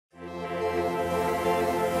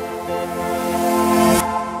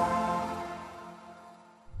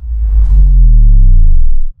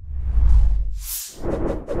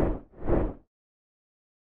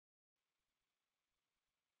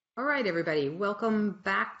right, everybody, welcome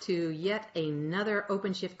back to yet another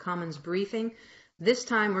OpenShift Commons briefing. This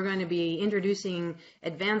time we're going to be introducing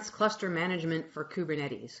advanced cluster management for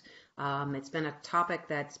Kubernetes. It's been a topic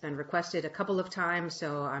that's been requested a couple of times,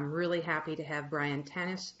 so I'm really happy to have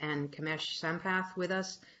Tannous and Kamesh Sampath with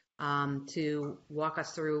us to walk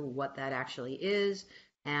us through what that actually is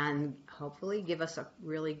and hopefully give us a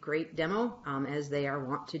really great demo, as they are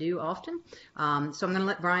wont to do often. So I'm going to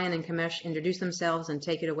let Brian and Kamesh introduce themselves and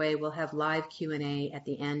take it away. We'll have live Q&A at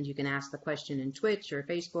the end. You can ask the question in Twitch or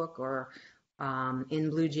Facebook or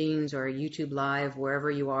in Blue Jeans or YouTube Live,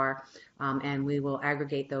 wherever you are, and we will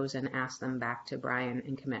aggregate those and ask them back to Brian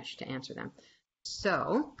and Kamesh to answer them.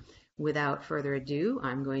 So without further ado,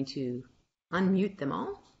 I'm going to unmute them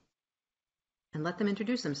all and let them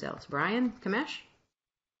introduce themselves. Brian, Kamesh?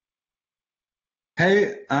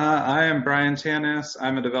 Hey, I am Brian Tannous.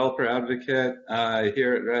 I'm a developer advocate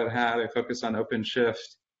here at Red Hat. I focus on OpenShift,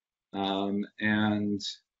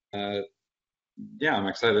 yeah, I'm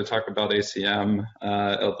excited to talk about ACM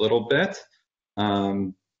a little bit.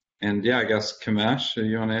 And yeah, I guess Kamesh,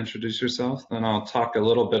 you want to introduce yourself? Then I'll talk a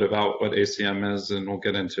little bit about what ACM is, and we'll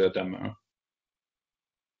get into a demo.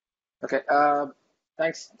 Okay.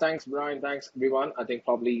 Thanks, Brian. Thanks, everyone. I think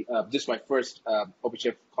probably this is my first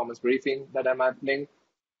OpenShift Commons briefing that I'm attending.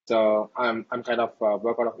 So I'm kind of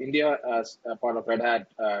work out of India as a part of Red Hat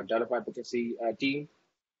developer advocacy team.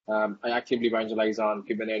 I actively evangelize on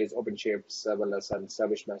Kubernetes, OpenShift, serverless, and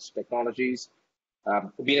service mesh technologies.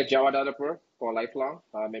 Being a Java developer for lifelong,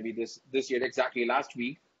 maybe this year, exactly last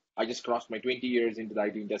week, I just crossed my 20 years into the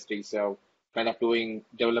IT industry. So kind of doing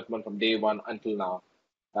development from day one until now.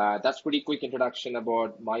 That's pretty quick introduction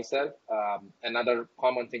about myself. Another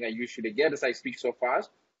common thing I usually get is I speak so fast,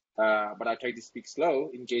 but I try to speak slow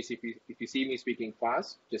in case if you see me speaking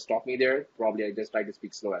fast, just stop me there. Probably I just try to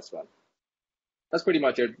speak slow as well. That's pretty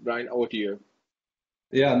much it, Brian. Over to you.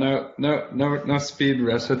 Yeah, no speed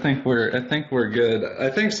rush. I think we're good. I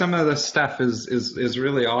think some of this stuff is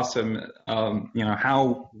really awesome. You know,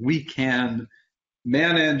 how we can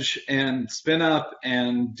manage and spin up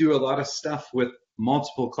and do a lot of stuff with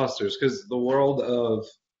multiple clusters, because the world of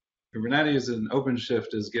Kubernetes and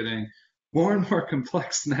OpenShift is getting more and more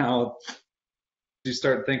complex now you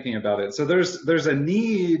start thinking about it. So there's a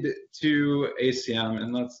need to ACM,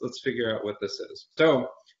 and let's figure out what this is. So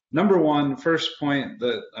number one, first point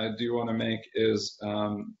that I do want to make is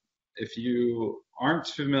if you aren't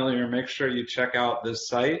familiar, make sure you check out this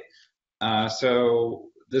site. So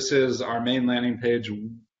this is our main landing page,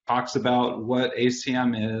 talks about what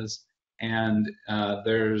ACM is, and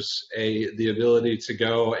there's the ability to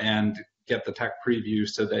go and get the tech preview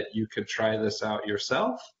so that you could try this out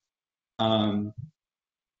yourself.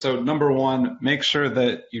 So number one, make sure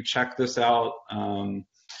that you check this out.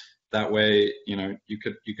 That way, you know, you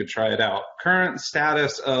could try it out. Current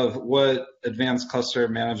status of what advanced cluster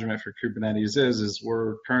management for Kubernetes is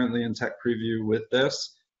we're currently in tech preview with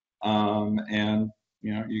this, and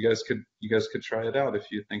you know, you guys could try it out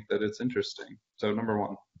if you think that it's interesting. So number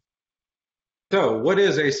one. So what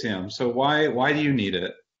is ACM? So why do you need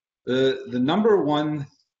it? The number one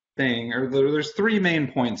thing, or there's three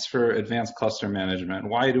main points for advanced cluster management.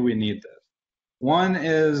 Why do we need this? One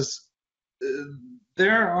is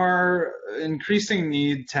there are increasing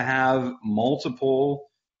need to have multiple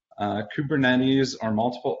Kubernetes or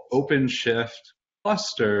multiple OpenShift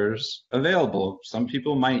clusters available. Some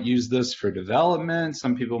people might use this for development.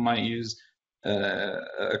 Some people might use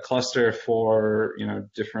a cluster for, you know,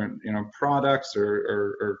 different, you know, products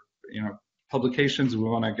or you know, publications. We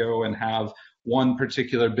want to go and have one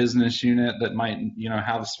particular business unit that might, you know,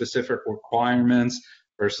 have specific requirements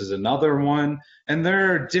versus another one. And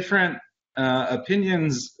there are different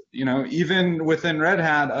opinions, you know, even within Red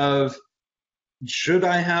Hat of, should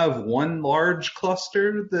I have one large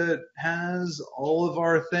cluster that has all of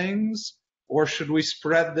our things, or should we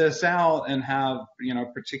spread this out and have, you know,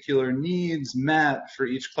 particular needs met for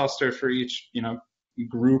each cluster, for each, you know,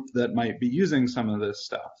 group that might be using some of this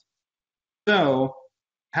stuff? So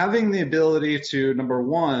having the ability to, number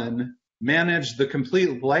one, manage the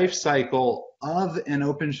complete life cycle of an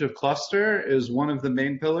OpenShift cluster is one of the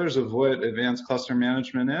main pillars of what advanced cluster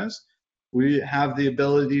management is. We have the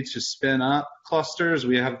ability to spin up clusters.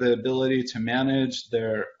 We have the ability to manage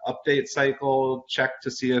their update cycle, check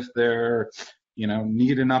to see if they're, you know,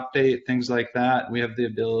 need an update, things like that. We have the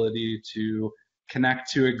ability to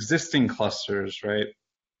connect to existing clusters, right?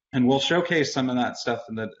 And we'll showcase some of that stuff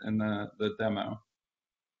in the demo.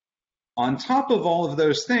 On top of all of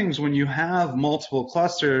those things, when you have multiple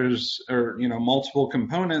clusters or, you know, multiple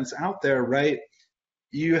components out there, right,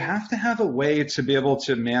 you have to have a way to be able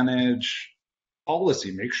to manage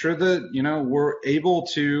policy. Make sure that, we're able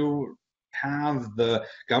to have the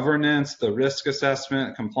governance, the risk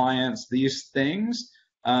assessment, compliance, these things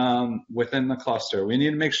within the cluster. We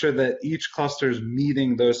need to make sure that each cluster is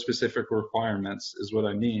meeting those specific requirements, is what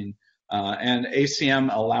I mean. And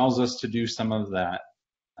ACM allows us to do some of that.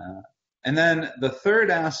 And then the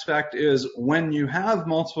third aspect is when you have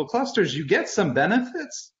multiple clusters, you get some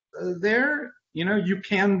benefits there. You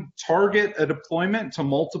can target a deployment to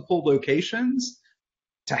multiple locations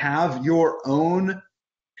to have your own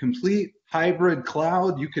complete hybrid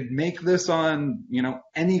cloud. You could make this on,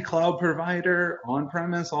 any cloud provider,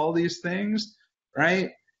 on-premise, all these things,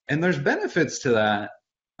 right? And there's benefits to that.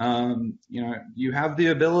 You have the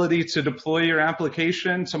ability to deploy your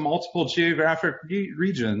application to multiple geographic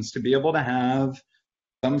regions to be able to have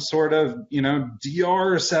some sort of,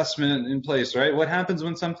 DR assessment in place, right? What happens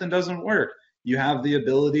when something doesn't work? You have the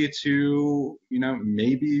ability to,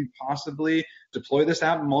 maybe possibly deploy this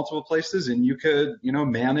app in multiple places, and you could,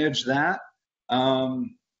 manage that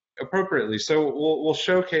appropriately. So we'll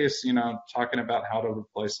showcase, talking about how to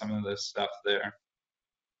deploy some of this stuff there.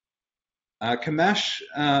 Kamesh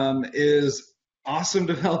is awesome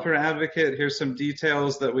developer advocate. Here's some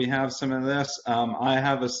details that we have some of this. I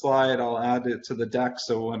have a slide. I'll add it to the deck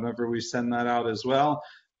so whenever we send that out as well.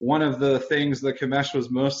 One of the things that Kamesh was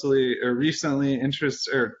recently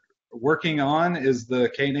interested or working on is the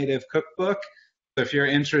Knative cookbook. So if you're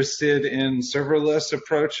interested in serverless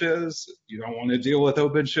approaches, you don't want to deal with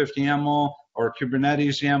OpenShift YAML or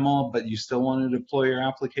Kubernetes YAML, but you still want to deploy your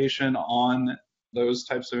application on those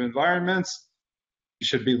types of environments, you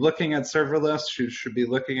should be looking at serverless, you should be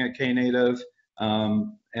looking at Knative,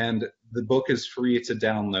 and the book is free to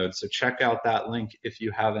download. So check out that link if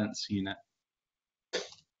you haven't seen it.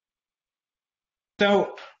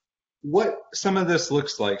 So what some of this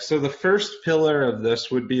looks like. So the first pillar of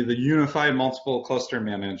this would be the unified multiple cluster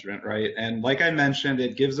management, right? And like I mentioned,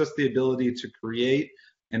 it gives us the ability to create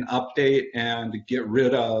and update and get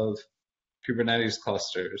rid of Kubernetes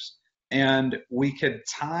clusters. And we could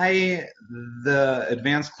tie the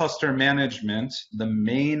advanced cluster management, the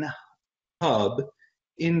main hub,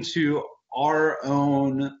 into our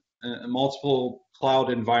own multiple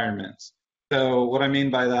cloud environments. So what I mean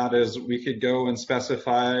by that is we could go and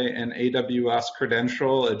specify an AWS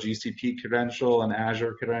credential, a GCP credential, an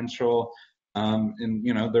Azure credential, and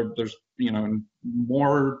there's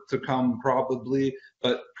more to come probably,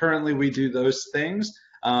 but currently we do those things.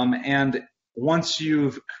 And once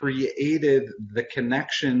you've created the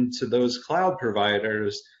connection to those cloud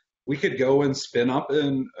providers, we could go and spin up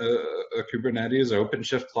in a Kubernetes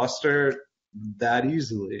OpenShift cluster that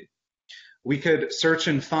easily. We could search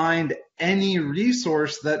and find any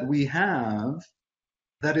resource that we have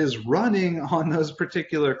that is running on those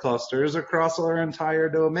particular clusters across our entire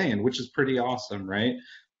domain, which is pretty awesome, right?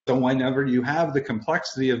 So whenever you have the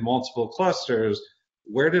complexity of multiple clusters,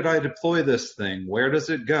 where did I deploy this thing? Where does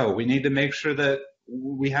it go? We need to make sure that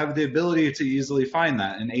we have the ability to easily find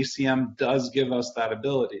that, and ACM does give us that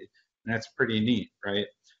ability, and it's pretty neat, right?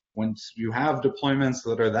 Once you have deployments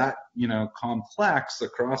that are that, complex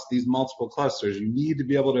across these multiple clusters, you need to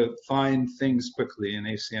be able to find things quickly, and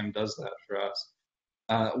ACM does that for us.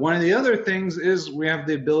 One of the other things is we have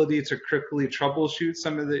the ability to quickly troubleshoot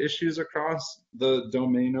some of the issues across the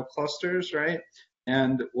domain of clusters, right?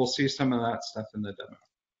 And we'll see some of that stuff in the demo.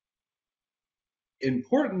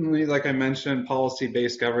 Importantly, like I mentioned,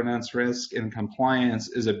 policy-based governance, risk, and compliance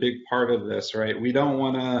is a big part of this, right? We don't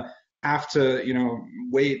want to have to,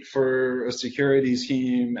 wait for a security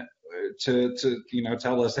team to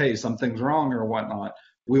tell us, hey, something's wrong or whatnot.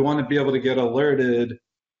 We want to be able to get alerted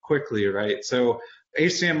quickly, right? So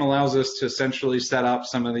ACM allows us to essentially set up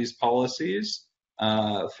some of these policies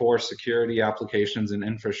for security applications and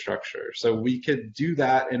infrastructure. So we could do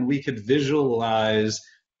that, and we could visualize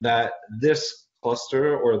that this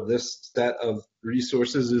cluster or this set of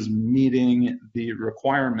resources is meeting the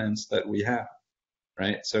requirements that we have,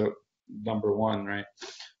 right? So number one, right?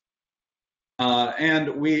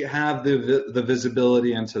 And we have the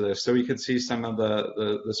visibility into this. So we could see some of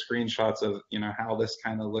the screenshots of, how this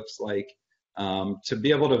kind of looks like, to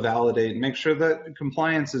be able to validate and make sure that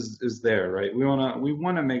compliance is there, right? We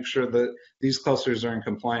want to make sure that these clusters are in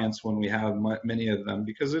compliance when we have many of them,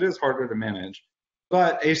 because it is harder to manage.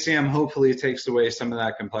 But ACM hopefully takes away some of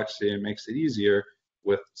that complexity and makes it easier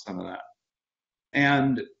with some of that.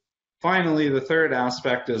 And finally, the third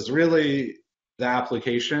aspect is really the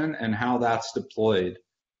application and how that's deployed.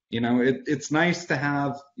 It's nice to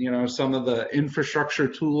have, some of the infrastructure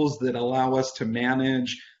tools that allow us to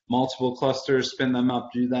manage multiple clusters, spin them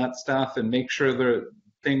up, do that stuff, and make sure the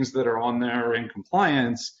things that are on there are in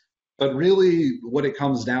compliance. But really what it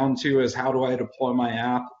comes down to is how do I deploy my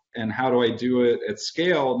app and how do I do it at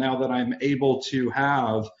scale now that I'm able to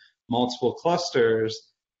have multiple clusters?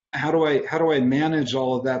 How do I manage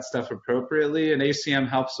all of that stuff appropriately? And ACM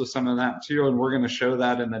helps with some of that too, and we're going to show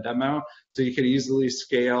that in the demo. So you could easily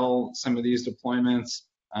scale some of these deployments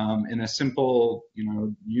in a simple,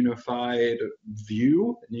 unified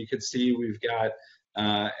view. And you can see we've got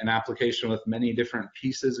an application with many different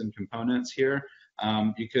pieces and components here.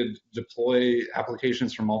 You could deploy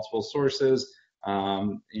applications from multiple sources.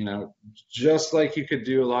 Just like you could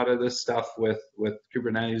do a lot of this stuff with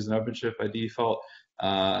Kubernetes and OpenShift by default,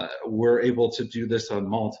 we're able to do this on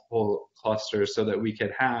multiple clusters so that we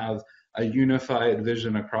could have a unified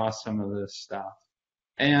vision across some of this stuff.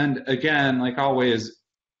 And again, like always,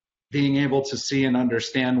 being able to see and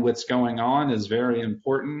understand what's going on is very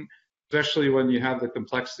important, especially when you have the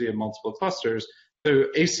complexity of multiple clusters. So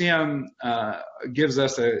ACM gives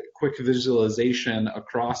us a quick visualization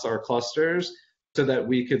across our clusters so that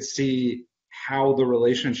we could see how the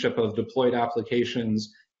relationship of deployed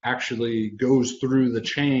applications actually goes through the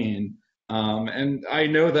chain. And I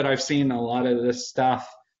know that I've seen a lot of this stuff,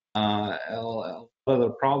 a lot of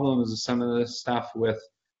the problems of some of this stuff with,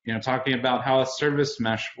 talking about how a service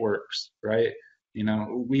mesh works, right?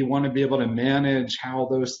 We want to be able to manage how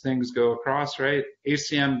those things go across, right?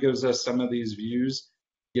 ACM gives us some of these views,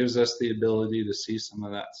 gives us the ability to see some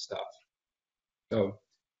of that stuff. So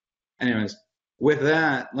anyways, with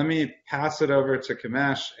that, let me pass it over to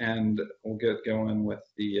Kamesh and we'll get going with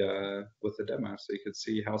the demo so you can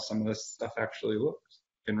see how some of this stuff actually looks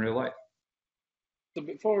in real life. So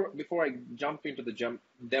before I jump into the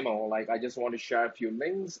demo, I just want to share a few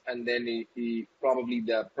links and then probably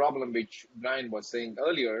the problem which Brian was saying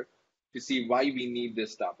earlier to see why we need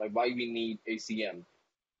this stuff, why we need ACM.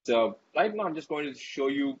 So right now I'm just going to show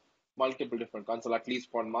you multiple different consoles. At least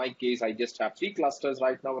for my case, I just have 3 clusters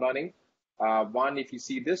right now running. One, if you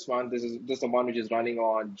see this one, this is the one which is running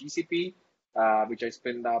on GCP, which I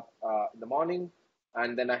spinned up in the morning.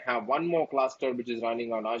 And then I have one more cluster which is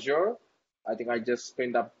running on Azure. I think I just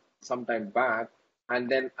spinned up some time back. And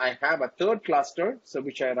then I have a third cluster, so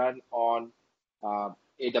which I run on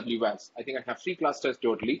AWS. I think I have 3 clusters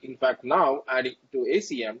totally. In fact, now adding to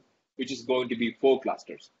ACM, which is going to be 4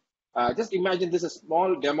 clusters. Just imagine this is a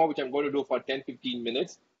small demo, which I'm going to do for 10-15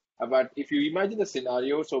 minutes. But if you imagine the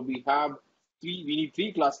scenario, so we need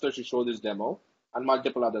 3 clusters to show this demo and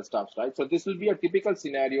multiple other stuff, right? So this will be a typical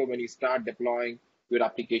scenario when you start deploying your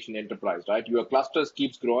application enterprise, right? Your clusters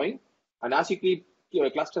keeps growing. And as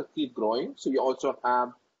your clusters keep growing, so you also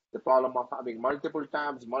have the problem of having multiple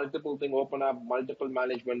tabs, multiple things open up, multiple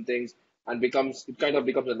management things, and it kind of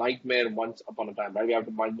becomes a nightmare once upon a time, right? We have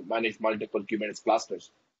to manage multiple Kubernetes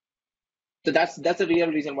clusters. So that's the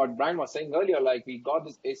real reason what Brian was saying earlier, we got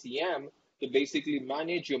this ACM to basically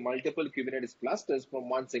manage your multiple Kubernetes clusters from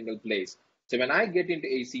one single place. So when I get into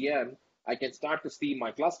ACM, I can start to see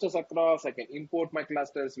my clusters across, I can import my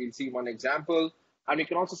clusters. We'll see one example. And we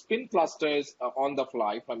can also spin clusters on the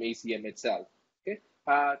fly from ACM itself. Okay.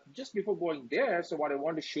 Just before going there, so what I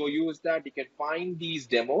want to show you is that you can find these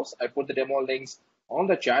demos. I put the demo links on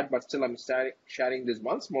the chat, but still I'm sharing this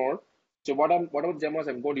once more. So what are the demos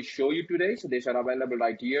I'm going to show you today? So they are available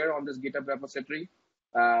right here on this GitHub repository.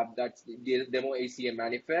 That's the demo ACM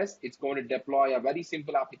manifest. It's going to deploy a very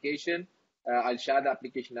simple application. I'll share the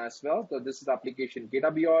application as well. So this is the application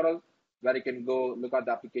GitHub URL where you can go look at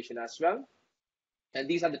the application as well. And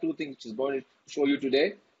these are the 2 things which is going to show you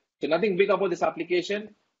today. So nothing big about this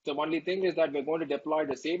application. So only thing is that we're going to deploy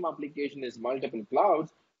the same application as multiple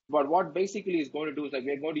clouds. But what basically is going to do is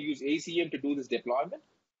we're going to use ACM to do this deployment.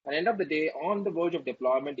 And end of the day, on the verge of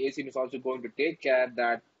deployment, ACM is also going to take care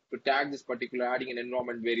that to tag this particular adding an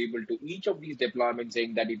environment variable to each of these deployments,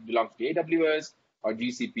 saying that it belongs to AWS or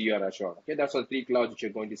GCP or Azure. Okay, that's the 3 clouds which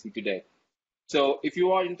you're going to see today. So if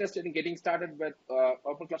you are interested in getting started with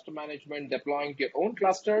Open Cluster Management, deploying your own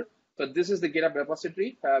cluster, so this is the GitHub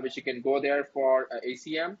repository, which you can go there for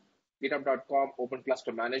ACM, github.com, Open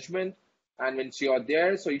Cluster Management. And once you are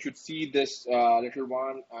there, so you should see this little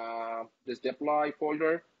one, this deploy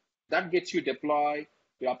folder. That gets you deploy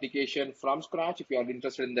your application from scratch. If you are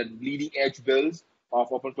interested in the bleeding edge builds of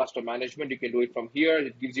Open Cluster Management, you can do it from here.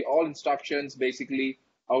 It gives you all instructions, basically,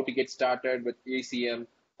 how to get started with ACM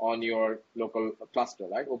on your local cluster,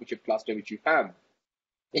 right? OpenShift cluster, which you have.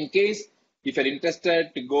 In case, if you're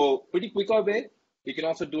interested to go pretty quicker way, you can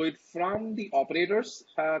also do it from the operators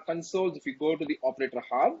console. If you go to the operator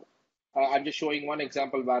hub, I'm just showing one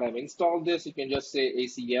example where I've installed this. You can just say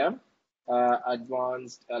ACM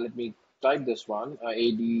advanced. Let me type this one,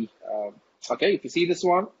 AD. Okay, if you see this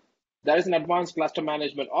one, There is an advanced cluster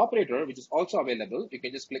management operator, which is also available. You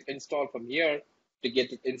can just click install from here to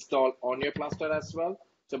get it installed on your cluster as well.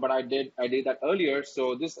 So, but I did that earlier.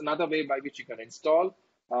 So this is another way by which you can install,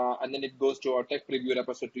 and then it goes to our tech preview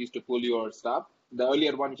repositories to pull your stuff. The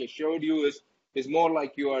earlier one which I showed you is more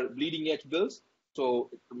like your bleeding edge builds. So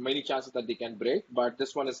many chances that they can break, but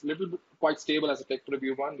this one is a little bit quite stable as a tech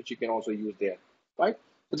preview one, which you can also use there, right?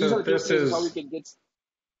 So these So are the two places how you can get.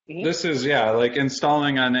 Mhm. this is, yeah, like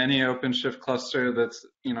installing on any OpenShift cluster that's,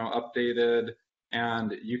 updated,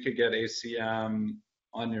 and you could get ACM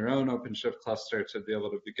on your own OpenShift cluster to be able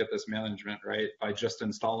to get this management right by just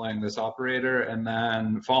installing this operator and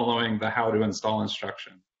then following the how to install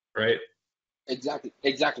instruction, right?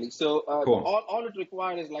 Exactly. So Cool. all it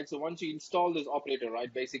requires is like, so once you install this operator,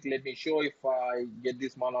 right? Basically, let me show if I get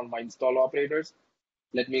this one on my install operators.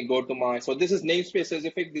 Let me go to my, so this is namespace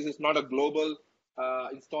specific. This is not a global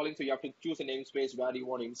installing. So you have to choose a namespace where you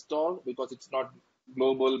want to install because it's not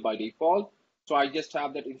global by default. So I just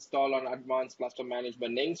have that install on advanced cluster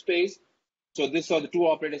management namespace. So these are the two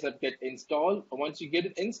operators that get installed. Once you get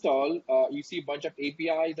it installed, you see a bunch of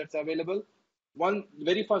APIs that's available. One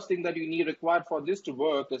very first thing that you need required for this to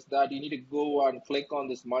work is that you need to go and click on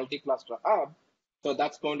this multi-cluster hub. So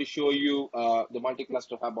that's going to show you the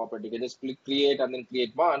multi-cluster hub operator. You can just click create and then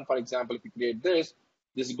create one. For example, if you create this,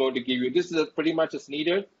 this is going to give you, this is pretty much as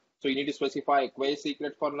needed. So you need to specify a Quay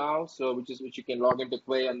secret for now. So which you can log into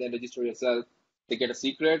Quay and then register yourself to get a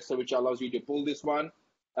secret. So which allows you to pull this one.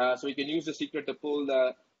 So you can use the secret to pull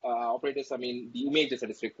the operators, I mean, the images that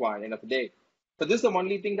is required end of the day. So this is the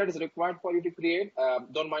only thing that is required for you to create.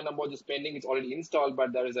 Don't mind about this pending, it's already installed,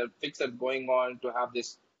 but there is a fix that's going on to have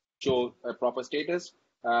this show a proper status.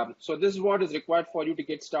 So this is what is required for you to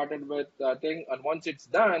get started with the thing. And once it's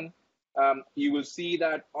done, you will see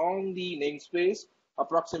that on the namespace,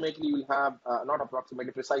 approximately you'll have, not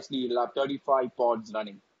approximately, precisely, you'll have 35 pods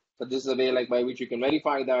running. So this is a way like by which you can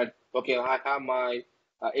verify that, okay, I have my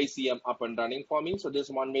ACM up and running for me. So this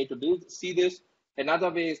is one way to see this.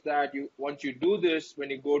 Another way is that once you do this, when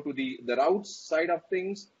you go to the routes side of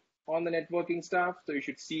things on the networking stuff, so you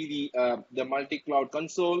should see the multi-cloud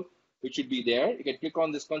console, which should be there. You can click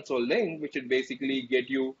on this console link, which should basically get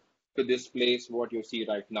you to this place, what you see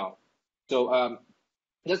right now. So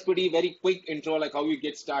that's pretty very quick intro, like how you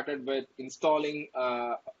get started with installing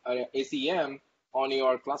ACM on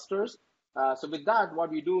your clusters. So with that,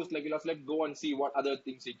 what we do is like, let's go and see what other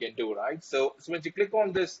things you can do, right? So once you click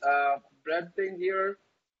on this bread thing here,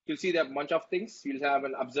 you'll see there are a bunch of things. You'll have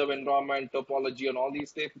an observe environment, topology, and all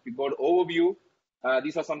these things. If you go to overview,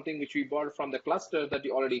 these are something which we bought from the cluster that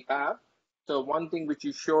you already have. So one thing which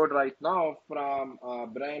you showed right now from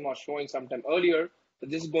Brian was showing sometime earlier, so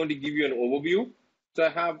this is going to give you an overview. So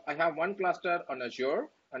I have one cluster on Azure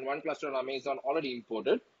and one cluster on Amazon already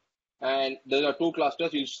imported. And there are two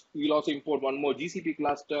clusters. We'll also import one more GCP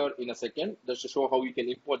cluster in a second, just to show how you can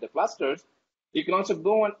import the clusters. You can also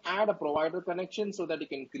go and add a provider connection so that you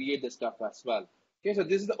can create the stuff as well. Okay, so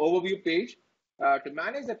this is the overview page. To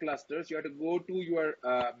manage the clusters, you have to go to your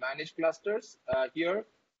manage clusters here.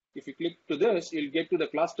 If you click to this, you'll get to the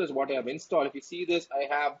clusters what I have installed. If you see this,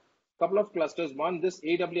 I have a couple of clusters. This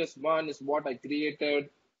AWS one is what I created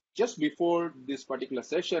just before this particular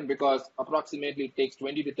session, because approximately it takes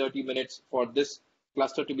 20 to 30 minutes for this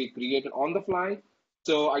cluster to be created on the fly.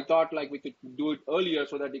 So I thought like we could do it earlier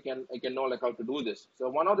so that I can know like how to do this. So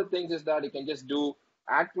one of the things is that you can just do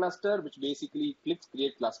add cluster, which basically clicks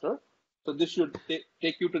create cluster. So this should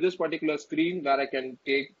take you to this particular screen where I can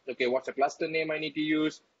take, okay, what's the cluster name I need to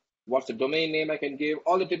use? What's the domain name I can give?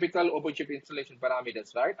 All the typical OpenShift installation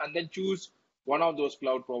parameters, right? And then choose one of those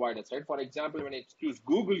cloud providers, right? For example, when I choose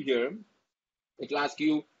Google here, it'll ask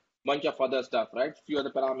you a bunch of other stuff, right? Few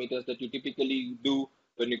other parameters that you typically do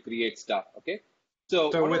when you create stuff, okay?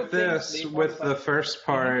 So with this, with the first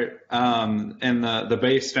part, and the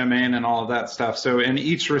base domain and all of that stuff, so in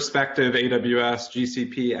each respective AWS,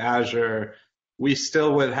 GCP, Azure, we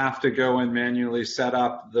still would have to go and manually set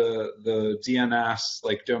up the DNS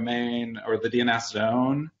like domain or the DNS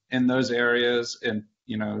zone in those areas and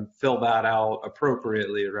fill that out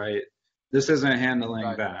appropriately, right? This isn't handling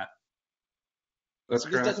that. That's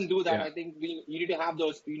correct. This doesn't do that. Yeah. I think you need to have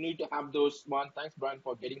those. You need to have those one. Thanks, Brian,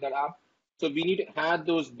 for getting that up. So we need to have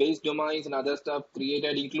those base domains and other stuff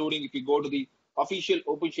created, including if you go to the official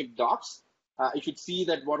OpenShift docs, you should see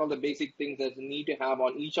that what are the basic things that you need to have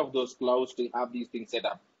on each of those clouds to have these things set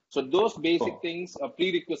up. So those basic things,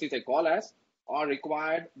 prerequisites I call as, are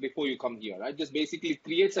required before you come here, right? Just basically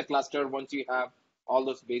creates a cluster once you have all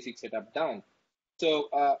those basic setup done. So,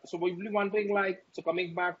 so we'll be wondering, like, so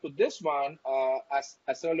coming back to this one,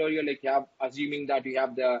 as earlier, like, you have, assuming that you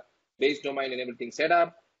have the base domain and everything set up.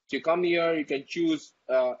 So you come here, you can choose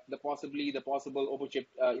the possible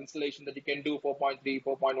OpenShift installation that you can do, 4.3,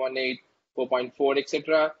 4.18, 4.4,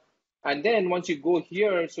 etc. And then once you go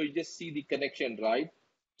here, so you just see the connection, right?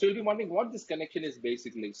 So you'll be wondering what this connection is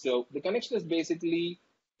basically. So the connection is basically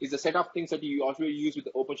a set of things that you also use with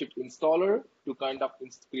the OpenShift installer to kind of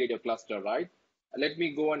create your cluster, right? Let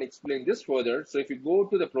me go and explain this further. So if you go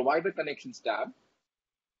to the provider connections tab,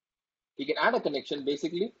 you can add a connection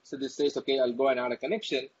basically. So this says, okay, I'll go and add a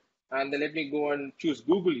connection. And then let me go and choose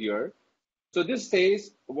Google here. So this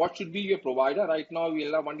says what should be your provider. Right now, we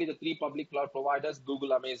have only the 3 public cloud providers,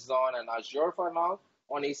 Google, Amazon, and Azure for now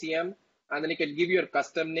on ACM. And then you can give your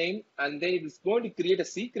custom name, and then it's going to create a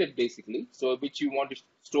secret basically, so which you want to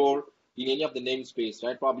store in any of the namespace,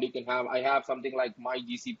 right? Probably you can have, I have something like my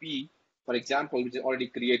GCP, for example, which is already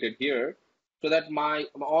created here, so that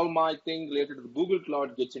all my thing related to the Google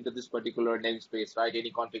Cloud gets into this particular namespace, right?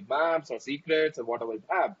 Any config maps or secrets or whatever you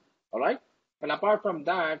have, all right? And apart from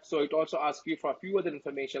that, so it also asks you for a few other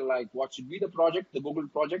information like what should be the project, the Google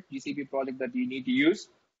project, GCP project that you need to use.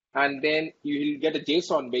 And then you will get a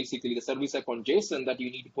JSON, basically the service account JSON that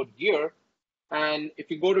you need to put here. And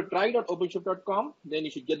if you go to try.openshift.com, then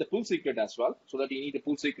you should get the full secret as well, so that you need the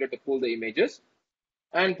full secret to pull the images.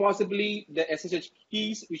 And possibly the SSH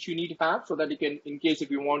keys, which you need to have, so that you can, in case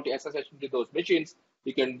if you want to SSH into those machines,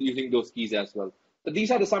 you can be using those keys as well. So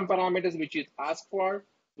these are some parameters which it asks for.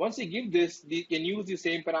 Once you give this, you can use the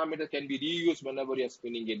same parameters, can be reused whenever you're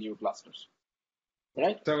spinning in new clusters.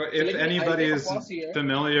 Right. So if anybody's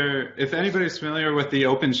familiar with the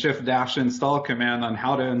OpenShift-install command on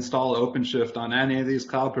how to install OpenShift on any of these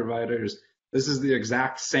cloud providers, this is the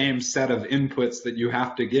exact same set of inputs that you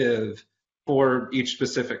have to give for each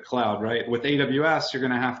specific cloud, right? With AWS, you're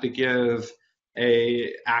going to have to give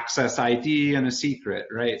a access ID and a secret,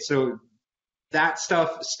 right? So that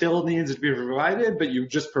stuff still needs to be provided, but you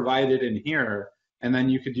just provide it in here, and then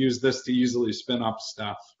you could use this to easily spin up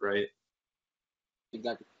stuff, right?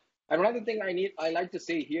 Exactly. And another thing I like to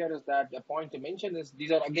say here is that the point to mention is these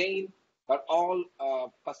are all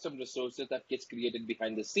custom resources that gets created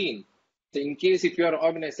behind the scene. So in case if you're an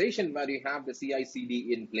organization where you have the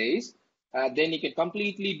CI/CD in place, then you can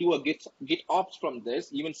completely do a GitOps from this.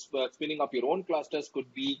 Even spinning up your own clusters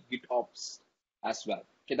could be GitOps as well.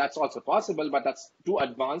 Okay, that's also possible, but that's too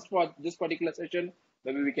advanced for this particular session.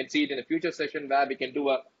 Maybe we can see it in a future session where we can do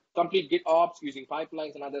a complete GitOps using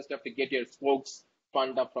pipelines and other stuff to get your spokes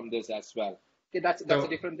spun up from this as well. Okay, that's a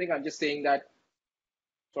different thing. I'm just saying that.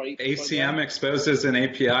 Sorry. ACM exposes an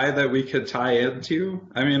API that we could tie into.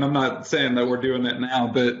 I mean, I'm not saying that we're doing it now,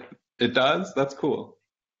 but it does. That's cool.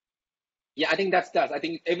 Yeah, I think that's that. I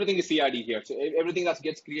think everything is CID here. So everything that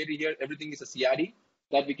gets created here, everything is a CID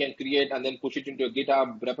that we can create and then push it into a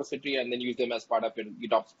GitHub repository and then use them as part of your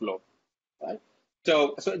GitOps flow, right?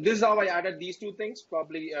 So this is how I added these two things,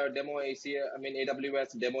 probably demo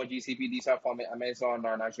AWS, demo GCP, these are from Amazon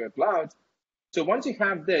and Azure clouds. So once you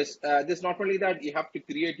have this, this not only that you have to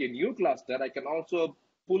create a new cluster, I can also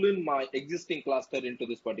pull in my existing cluster into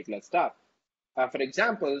this particular stuff. For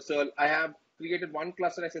example, so I have created one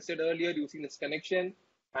cluster, as I said earlier, using this connection,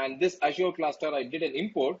 and this Azure cluster, I did an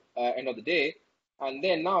import end of the day. And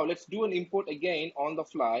then now let's do an import again on the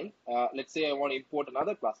fly. Let's say I want to import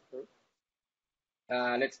another cluster.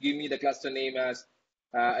 Let's give me the cluster name as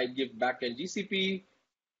I give backend GCP.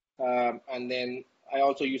 And then I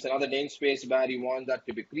also use another namespace where you want that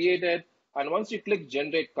to be created. And once you click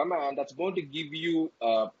generate command, that's going to give you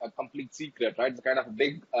a complete secret, right? It's kind of a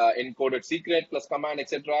big encoded secret plus command,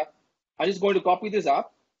 etc. I'm just going to copy this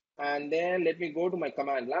up. And then let me go to my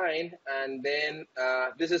command line. And then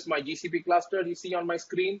this is my GCP cluster you see on my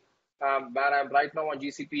screen, where I'm right now on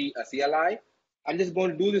GCP CLI. I'm just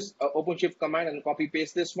going to do this OpenShift command and copy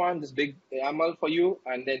paste this big YAML for you,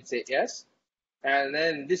 and then say yes. And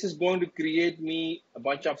then this is going to create me a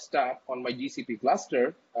bunch of stuff on my GCP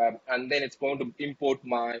cluster. And then it's going to import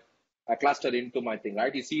my cluster into my thing,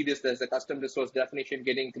 right? You see this, there's a custom resource definition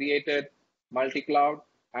getting created, multi-cloud,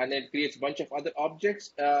 and then it creates a bunch of other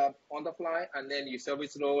objects on the fly, and then you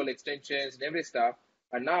service role, extensions, and every stuff.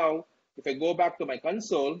 And now, if I go back to my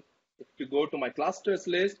console, if you go to my clusters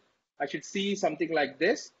list, I should see something like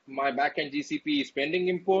this. My backend GCP is pending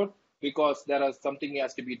import because there is something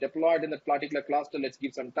has to be deployed in that particular cluster. Let's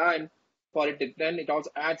give some time for it to then. It also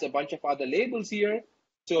adds a bunch of other labels here.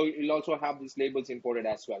 So you'll also have these labels imported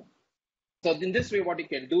as well. So in this way, what you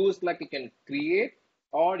can do is like you can create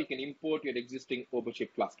or you can import your existing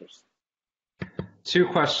OpenShift clusters. 2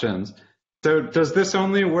 questions. So does this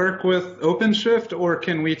only work with OpenShift, or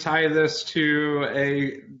can we tie this to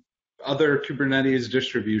a other Kubernetes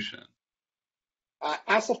distribution?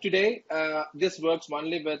 As of today, this works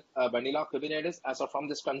only with vanilla Kubernetes as of from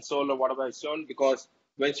this console or whatever is shown, because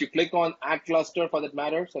once you click on add cluster for that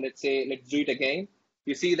matter, so let's do it again.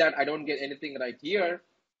 You see that I don't get anything right here,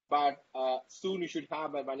 but soon you should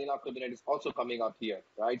have a vanilla Kubernetes also coming out here,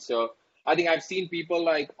 right? So I think I've seen people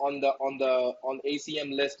like on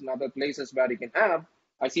ACM list and other places where you can have.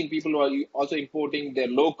 I've seen people who are also importing their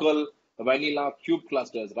local vanilla cube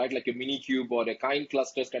clusters, right? Like a mini cube or a kind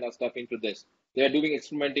clusters kind of stuff into this. They are doing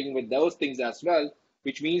experimenting with those things as well,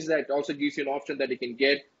 which means that it also gives you an option that you can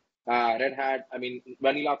get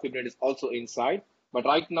vanilla Kubernetes also inside. But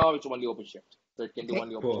right now it's only OpenShift, so it can do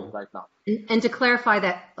only OpenShift right now. And to clarify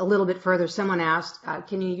that a little bit further, someone asked,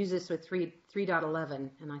 can you use this with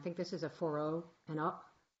 3.11? And I think this is a 4.0 and up.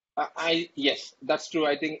 Yes, that's true.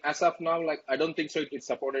 I think as of now, like I don't think so. It's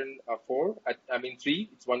supported in 4. 3.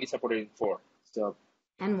 It's only supported in 4. So.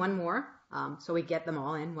 And one more, so we get them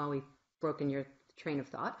all in while we've broken your train of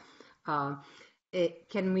thought.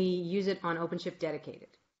 Can we use it on OpenShift dedicated?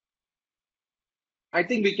 I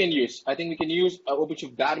think we can use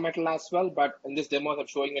OpenShift bare metal as well, but in this demo I'm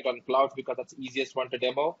showing it on cloud because that's the easiest one to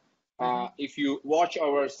demo. If you watch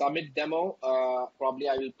our summit demo, probably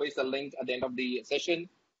I will place a link at the end of the session.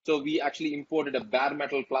 So we actually imported a bare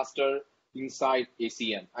metal cluster inside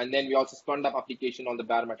ACM, and then we also spun up application on the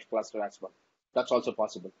bare metal cluster as well. That's also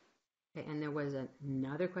possible. Okay, and there was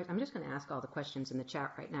another question. I'm just going to ask all the questions in the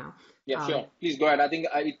chat right now. Yeah, sure. Please go ahead. I think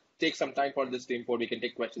it takes some time for this to import. We can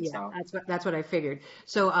take questions now. That's what I figured.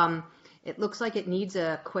 So it looks like it needs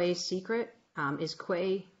a Quay secret. Is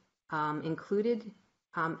Quay included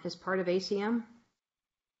as part of ACM?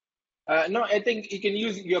 No, I think you can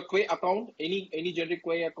use your Quay account, any generic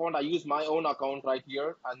Quay account. I use my own account right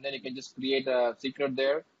here, and then you can just create a secret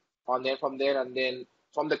there, from there, and then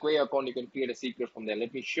from the Quay account, you can create a secret from there.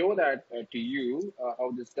 Let me show that to you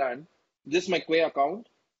how this is done. This is my Quay account.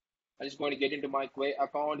 I'm just going to get into my Quay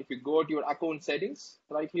account. If you go to your account settings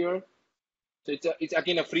right here, so it's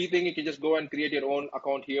again a free thing. You can just go and create your own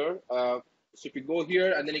account here. So if you go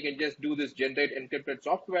here, and then you can just do this generate encrypted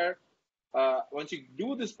software. Once you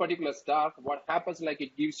do this particular stuff, what happens, like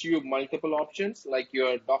it gives you multiple options, like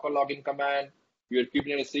your Docker login command, your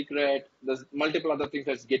Kubernetes secret. There's multiple other things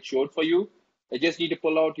that get showed for you. You just need to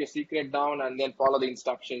pull out your secret down and then follow the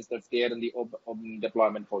instructions that's there in the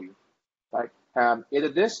deployment for you, right? Either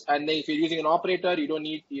this, and then if you're using an operator, you don't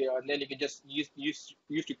need, and then you can just use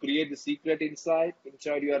to create the secret inside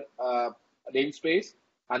your namespace,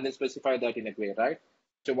 and then specify that in a way, right?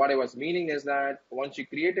 So what I was meaning is that once you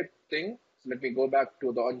create a thing, so let me go back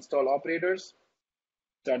to the install operators,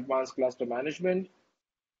 to advanced cluster management.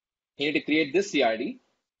 You need to create this CID.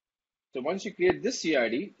 So once you create this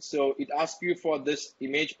CID, so it asks you for this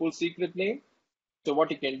image pool secret name. So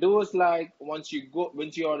what you can do is like once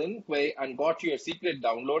you are in Quay and got your secret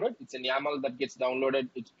downloaded, it's a YAML that gets downloaded.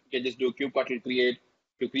 You can just do a kubectl create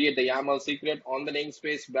to create the YAML secret on the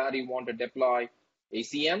namespace where you want to deploy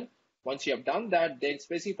ACM. Once you have done that, then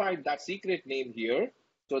specify that secret name here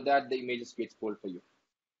so that the images gets pulled for you.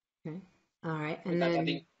 Okay. All right. And then I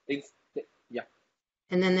think yeah.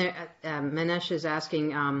 And then there, Manesh is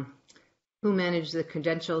asking, who managed the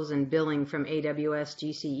credentials and billing from AWS,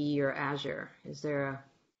 GCE, or Azure? Is there a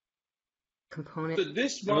component? So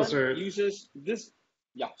this one uses this.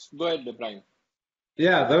 Yeah, go ahead, Brian.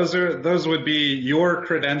 Yeah, those would be your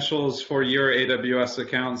credentials for your AWS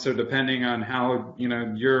account. So depending on how,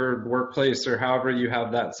 your workplace or however you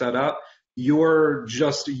have that set up, you're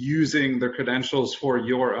just using the credentials for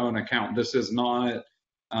your own account. This is not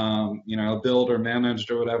built or managed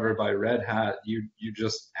or whatever by Red Hat. You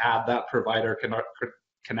just add that provider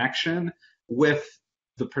connection with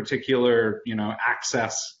the particular,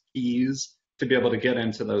 access keys to be able to get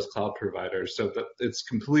into those cloud providers, so that it's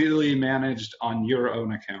completely managed on your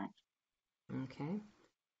own account. Okay.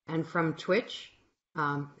 And from Twitch,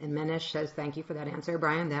 and Manesh says, thank you for that answer,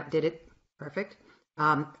 Brian. That did it. Perfect.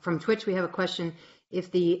 From Twitch, we have a question.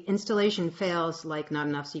 If the installation fails, like not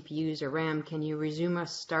enough CPUs or RAM, can you resume a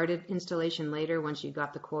started installation later once you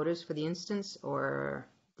got the quotas for the instance, or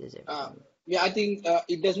does it? Yeah, I think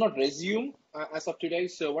it does not resume as of today.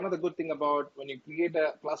 So one of the good thing about when you create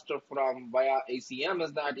a cluster via ACM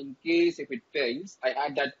is that in case if it fails, I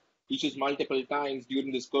had that issues multiple times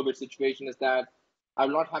during this COVID situation, is that I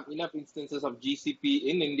will not have enough instances of GCP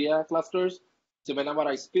in India clusters. So whenever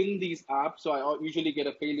I spin these apps, so I usually get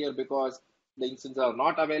a failure because the instances are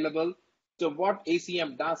not available. So what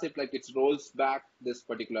ACM does, it rolls back this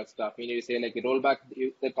particular stuff. You say like it roll back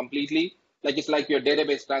completely, like it's like your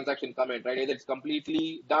database transaction comment, right? Either it's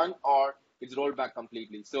completely done or it's rolled back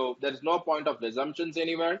completely. So there's no point of resumptions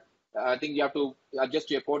anywhere. I think you have to adjust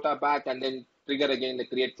your quota back and then trigger again the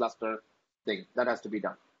create cluster thing. That has to be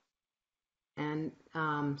done. And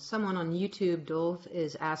someone on YouTube, Dolph,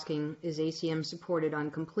 is asking, is ACM supported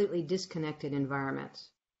on completely disconnected environments?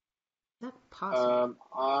 Is that possible?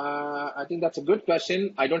 I think that's a good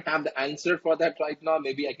question. I don't have the answer for that right now.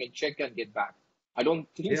 Maybe I can check and get back. I don't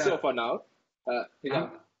think so for now.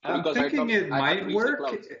 I'm Because thinking right now, it I have to might reach the work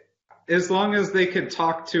cloud. as long as they could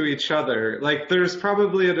talk to each other. Like there's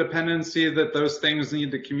probably a dependency that those things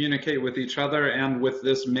need to communicate with each other and with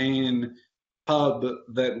this main hub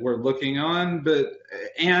that we're looking on,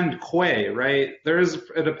 and Quay, right? There's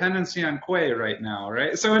a dependency on Quay right now,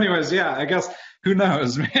 right? So anyways, yeah, I guess who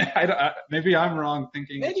knows? Maybe I'm wrong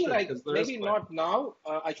thinking it should, because there is Maybe Quay. not now.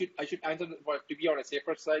 I should answer to be on a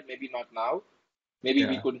safer side. Maybe not now. Maybe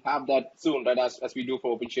we Yeah. could have that soon, right? As we do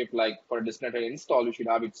for OpenShift, like for a disconnected install, we should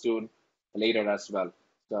have it soon later as well.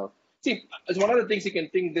 So see, it's one of the things you can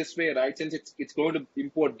think this way, right? Since it's going to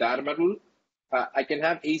import bare metal, I can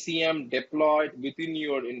have ACM deployed within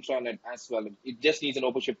your intranet as well. It just needs an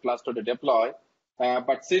OpenShift cluster to deploy.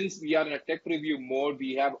 But since we are in a tech review mode,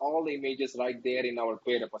 we have all the images right there in our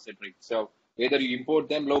Quay repository. So either you import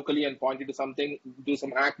them locally and point it to something, do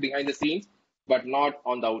some hack behind the scenes, but not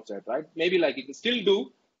on the outside, right? Maybe like you can still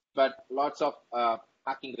do, but lots of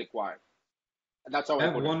hacking required. And that's how I I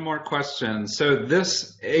have put it. one more question. So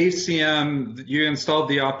this ACM, you installed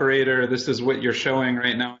the operator. This is what you're showing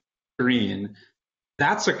right now on the screen.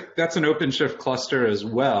 That's an OpenShift cluster as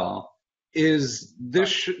well. Is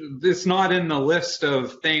this not in the list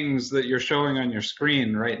of things that you're showing on your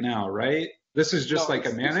screen right now, right? This is just No, like a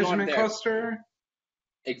it's not management there. cluster?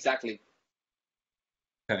 Exactly.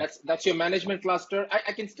 Okay. That's your management cluster.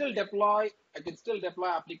 I can still deploy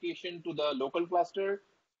application to the local cluster,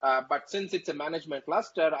 but since it's a management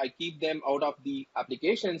cluster, I keep them out of the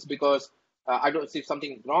applications because I don't see if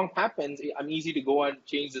something wrong happens. I'm easy to go and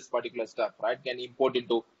change this particular stuff, right? Can import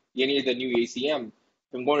into any of the new ACM.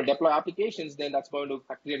 If I'm going to deploy applications, then that's going to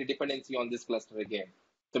create a dependency on this cluster again,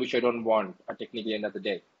 so which I don't want technically end of the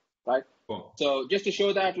day, right? Cool. So just to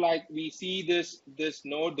show that, like we see this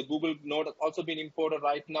node, the Google node has also been imported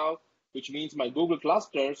right now, which means my Google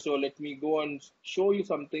cluster. So let me go and show you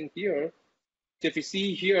something here. So if you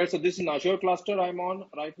see here, so this is an Azure cluster I'm on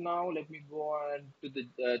right now. Let me go on to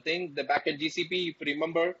the thing, the backend GCP. If you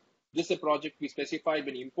remember, this is a project we specified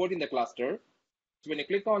when importing the cluster. So when you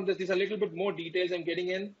click on this, there's a little bit more details I'm getting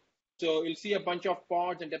in. So you'll see a bunch of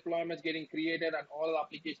pods and deployments getting created, and all the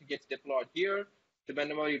application gets deployed here. So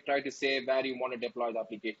whenever you try to say where you want to deploy the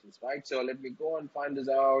applications, right? So let me go and find this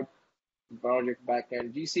out. Project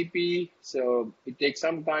backend GCP. So it takes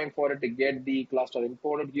some time for it to get the cluster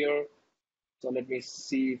imported here. So let me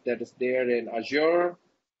see if that is there in Azure.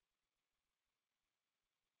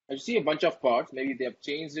 I see a bunch of pods. Maybe they have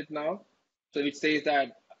changed it now. So it says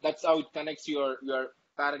that that's how it connects your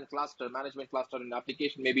parent cluster, management cluster in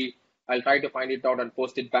application. Maybe I'll try to find it out and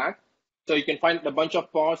post it back. So you can find a bunch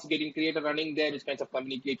of pods getting created running there, which kinds of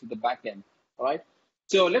communicate with the backend. All right.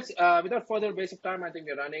 So let's, without further waste of time, I think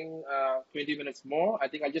we're running 20 minutes more. I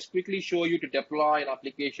think I'll just quickly show you to deploy an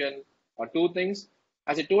application or two things.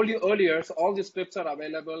 As I told you earlier, so all these scripts are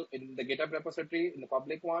available in the GitHub repository, in the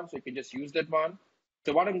public one, so you can just use that one.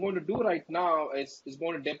 So what I'm going to do right now is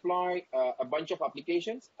going to deploy a bunch of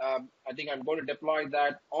applications. I think I'm going to deploy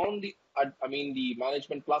that on the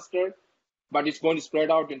management cluster, but it's going to spread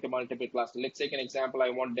out into multiple clusters. Let's take an example. I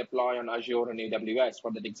want to deploy on Azure and AWS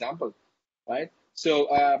for that example, right? So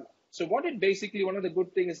what it basically, one of the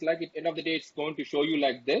good things is like at the end of the day, it's going to show you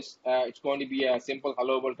like this. It's going to be a simple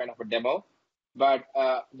hello world kind of a demo. But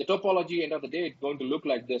the topology, end of the day, it's going to look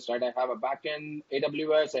like this, right? I have a backend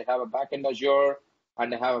AWS, I have a backend Azure,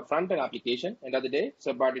 and I have a front-end application, end of the day.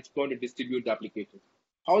 So, but it's going to distribute the applications.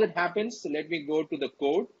 How that happens, so let me go to the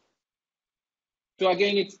code. So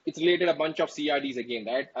again, it's related a bunch of CRDs again,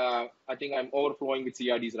 right? I think I'm overflowing with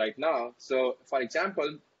CRDs right now. So for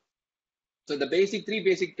example, so the three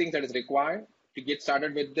basic things that is required to get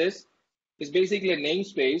started with this is basically a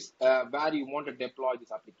namespace where you want to deploy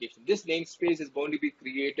this application. This namespace is going to be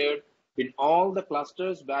created in all the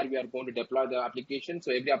clusters where we are going to deploy the application.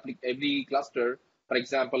 So every cluster, for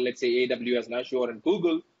example, let's say AWS, and Azure, and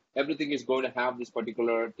Google, everything is going to have this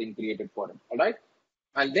particular thing created for it, all right?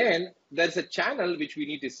 And then there's a channel which we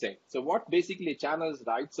need to say. So what basically a channel is,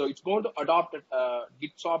 right? So it's going to adopt a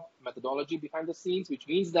GitSwap methodology behind the scenes, which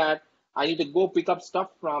means that I need to go pick up stuff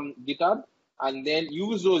from GitHub and then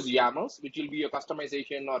use those YAMLs, which will be a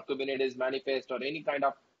customization or Kubernetes manifest or any kind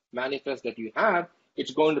of manifest that you have.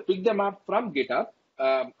 It's going to pick them up from GitHub.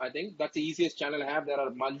 I think that's the easiest channel I have. There are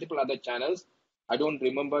multiple other channels. I don't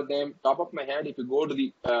remember them top of my head. If you go to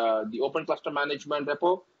the Open Cluster Management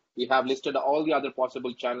repo, we have listed all the other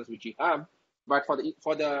possible channels which we have. But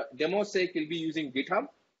for the demo sake, we'll be using GitHub.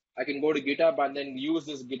 I can go to GitHub and then use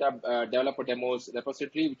this GitHub developer demos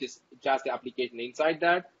repository, which has the application inside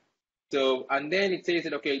that. So, and then it says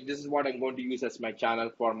that, okay, this is what I'm going to use as my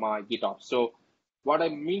channel for my GitHub. So what I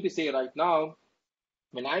mean to say right now,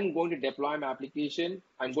 when I'm going to deploy my application,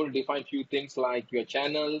 I'm going to define few things like your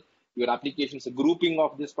channel, your application's a grouping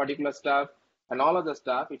of this particular stuff, and all of the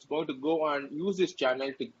stuff. It's going to go and use this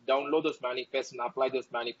channel to download those manifests and apply those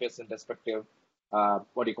manifests in respective,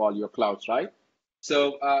 your clouds, right?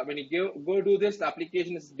 So when you go do this, the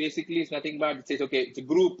application is basically it's nothing but it says, okay, it's a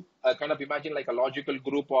group, kind of imagine like a logical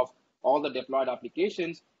group of all the deployed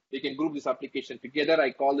applications. We can group this application together.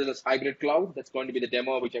 I call this as hybrid cloud. That's going to be the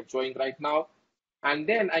demo which I'm showing right now. And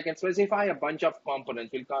then I can specify a bunch of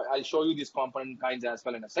components. I'll show you these component kinds as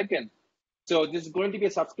well in a second. So this is going to be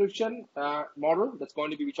a subscription model. That's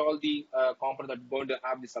going to be which all the components that are going to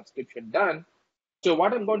have the subscription done. So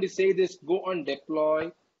what I'm going to say is go and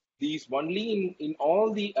deploy these only in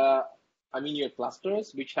all the, your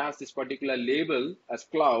clusters, which has this particular label as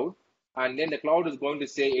cloud. And then the cloud is going to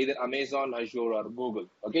say either Amazon, Azure, or Google.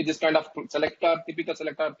 Okay, this kind of typical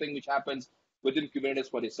selector thing which happens within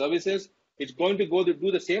Kubernetes for the services. It's going to go to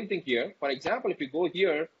do the same thing here. For example, if you go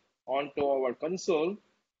here onto our console,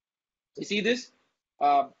 you see this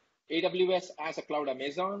AWS has a cloud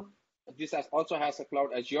Amazon. This also has a cloud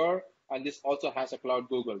Azure, and this also has a cloud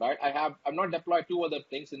Google, right? I'm not deployed two other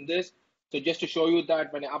things in this. So just to show you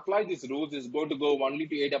that when I apply these rules, it's going to go only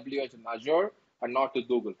to AWS and Azure and not to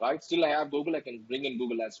Google, right? Still I have Google, I can bring in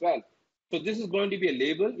Google as well. So this is going to be a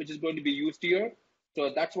label which is going to be used here.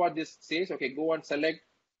 So that's what this says. Okay, go and select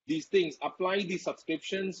these things, apply these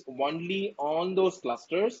subscriptions only on those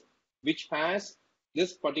clusters, which has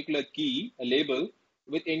this particular key, a label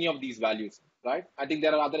with any of these values, right? I think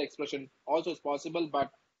there are other expressions also is possible, but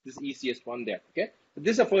this is easiest one there, okay? So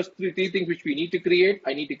this is the first three things which we need to create.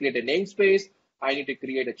 I need to create a namespace, I need to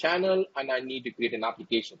create a channel, and I need to create an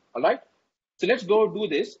application, all right? So let's go do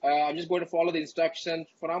this. I'm just going to follow the instructions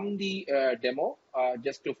from the demo,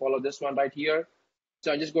 just to follow this one right here.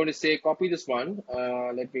 So I'm just going to say, copy this one.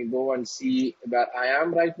 Let me go and see where I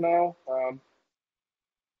am right now.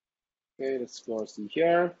 Okay, let's go see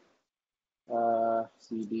here.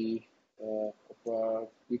 CD,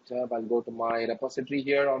 GitHub. I'll go to my repository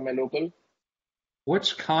here on my local.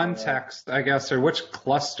 Which context, I guess, or which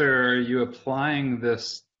cluster are you applying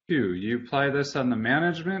this to? You apply this on the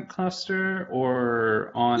management cluster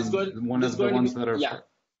or on one of the ones that are? Yeah,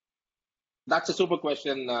 that's a super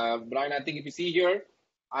question, Brian. I think if you see here,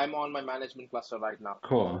 I'm on my management cluster right now.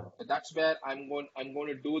 Cool. So that's where I'm going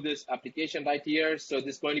to do this application right here. So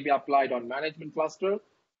this is going to be applied on management cluster.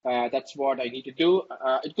 That's what I need to do.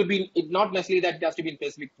 It could be not necessarily that it has to be in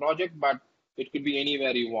specific project, but it could be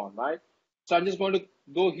anywhere you want, right? So I'm just going to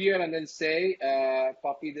go here and then say,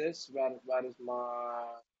 copy this. Where is my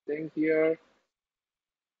thing here?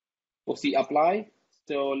 OC apply.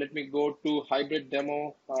 So let me go to hybrid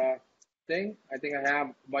demo thing. I think I have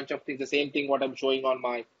a bunch of things, the same thing what I'm showing on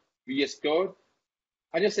my VS Code.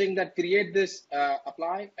 I'm just saying that create this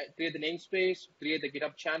apply, create the namespace, create the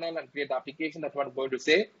GitHub channel, and create the application. That's what I'm going to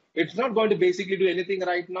say. It's not going to basically do anything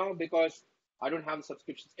right now because I don't have the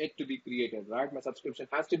subscriptions yet to be created, right? My subscription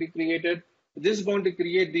has to be created. This is going to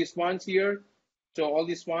create these ones here. So all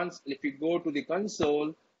these ones, if you go to the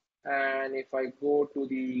console, and if I go to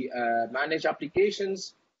the manage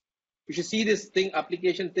applications, you should see this thing,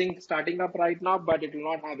 application thing starting up right now, but it will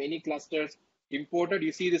not have any clusters imported.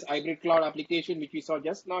 You see this hybrid cloud application, which we saw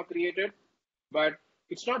just now created, but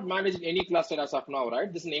it's not managing any cluster as of now,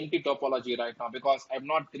 right? This is an empty topology right now because I've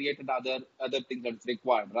not created other things that's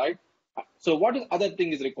required, right? So what is other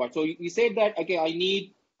thing is required? So you said that, okay, I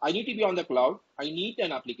need to be on the cloud. I need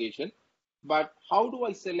an application, but how do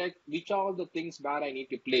I select which are the things where I need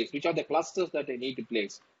to place, which are the clusters that I need to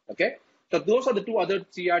place, okay? So those are the two other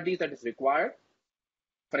CRDs that is required.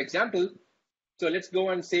 For example, so let's go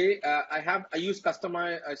and say, I use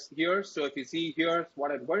customize here. So if you see here,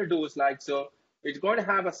 what I'm going to do is like, so it's going to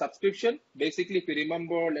have a subscription. Basically, if you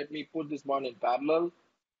remember, let me put this one in parallel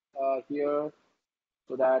here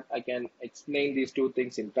so that I can explain these two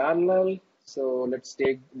things in parallel. So let's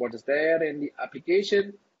take what is there in the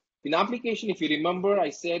application. In application, if you remember, I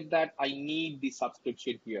said that I need the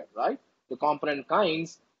subscription here, right? The component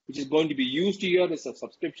kinds, which is going to be used here is a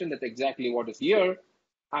subscription. That's exactly what is here.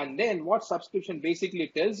 And then what subscription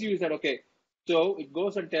basically tells you is that, okay, so it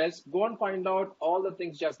goes and tells, go and find out all the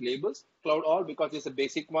things just labels, cloud all, because it's a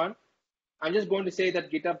basic one. I'm just going to say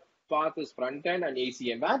that GitHub path is front end and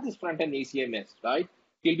ACM. Where this front end ACM is, right?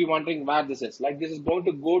 you'll be wondering where this is. Like this is going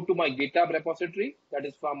to go to my GitHub repository that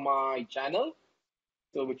is from my channel,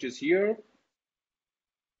 so which is here.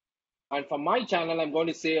 And from my channel, I'm going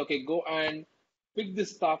to say, okay, go and pick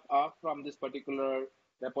this stuff up from this particular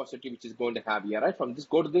repository, which is going to have here, right? From this,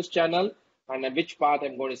 go to this channel, and then which path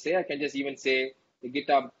I'm going to say. I can just even say the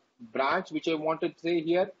GitHub branch, which I want to say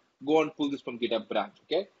here. Go and pull this from GitHub branch,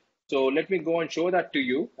 okay? So let me go and show that to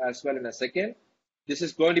you as well in a second. This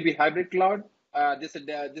is going to be hybrid cloud.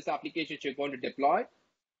 This application you're going to deploy,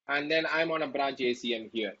 and then I'm on a branch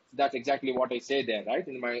ACM here. So that's exactly what I say there, right,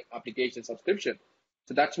 in my application subscription.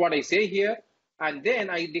 So that's what I say here. And then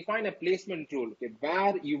I define a placement rule, okay,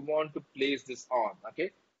 where you want to place this on,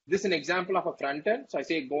 okay. This is an example of a front end. So I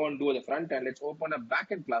say go and do the front end. Let's open a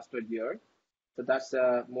backend cluster here. So that's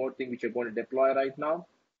more thing which you're going to deploy right now.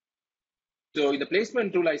 So in the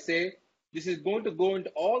placement rule, I say this is going to go into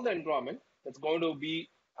all the environment. That's going to be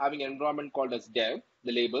having an environment called as dev,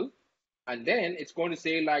 the label. And then it's going to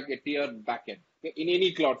say like a tier backend, okay, in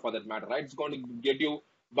any cloud for that matter, right? It's going to get you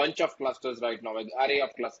a bunch of clusters right now, like array of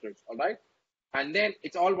clusters, all right? And then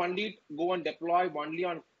it's all only go and deploy only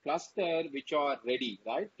on cluster which are ready,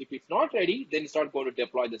 right? If it's not ready, then it's not going to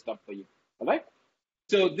deploy the stuff for you, all right?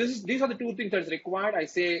 So these are the two things that's required. I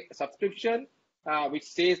say subscription, which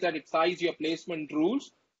says that it ties your placement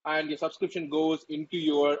rules, and your subscription goes into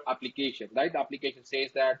your application, right? The application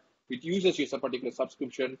says that it uses your particular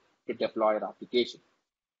subscription to deploy your application.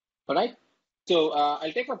 All right. So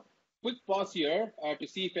I'll take a quick pause here to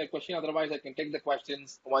see if you have a question. Otherwise, I can take the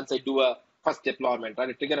questions once I do a first deployment. Right?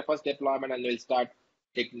 I trigger a first deployment, and we'll start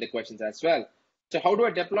taking the questions as well. So how do I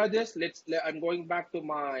deploy this? I'm going back to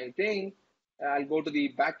my thing. I'll go to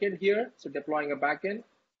the backend here. So deploying a backend.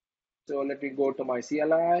 So let me go to my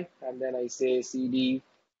CLI, and then I say CD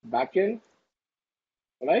backend.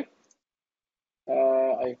 All right.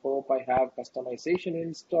 I hope I have customization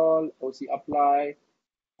installed, OC apply.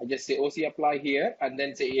 I just say OC apply here and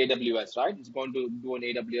then say AWS, right? It's going to do an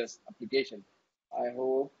AWS application. I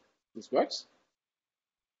hope this works.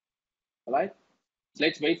 All right. So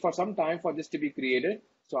let's wait for some time for this to be created.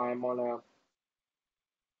 So I'm on a,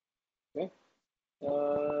 okay.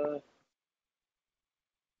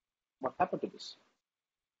 What happened to this?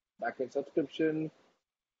 Backend subscription,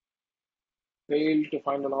 failed to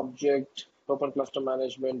find an object, open cluster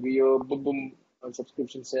management, view, boom, boom, and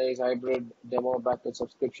subscription says hybrid demo backend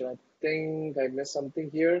subscription. I think I missed something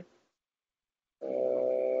here.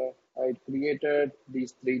 I created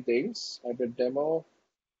these three things, hybrid demo.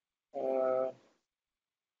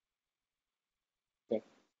 Okay.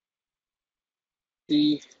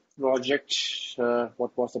 The project,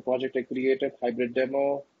 what was the project I created? Hybrid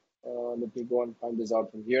demo. Let me go and find this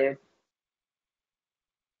out from here.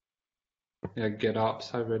 Yeah, GitOps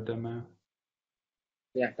hybrid demo.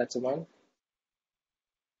 Yeah, that's the one.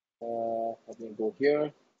 Let me go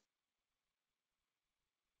here.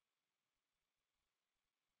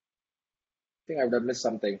 I think I've missed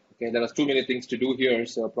something. Okay, there are too many things to do here,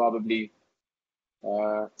 so probably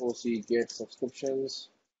OC get subscriptions.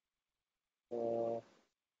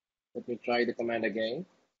 Let me try the command again.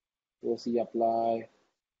 OC apply,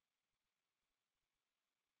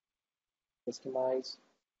 customize.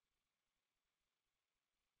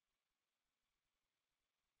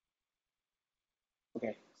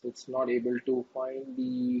 Okay, so it's not able to find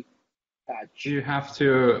the patch. You have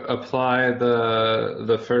to apply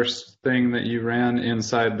the first thing that you ran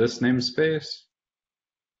inside this namespace?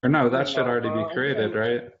 Or no, that should already be created,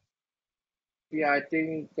 right? Yeah, I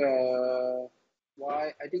think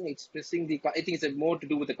why I think it's missing the. I think it's more to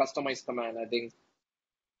do with the customize command. I think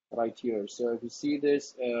right here. So if you see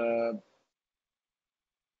this, okay,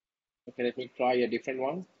 let me try a different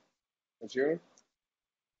one. Azure.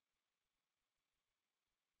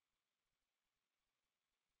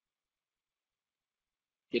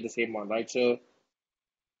 Get the same one, right? So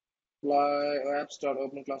apply apps start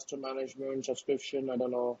open cluster management subscription. I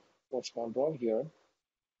don't know what's gone wrong here.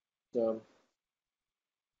 So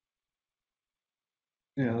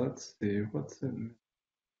Yeah, let's see. What's it?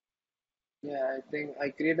 yeah, I think I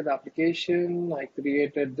created the application. I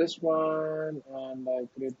created this one, and I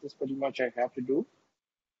create this. Pretty much I have to do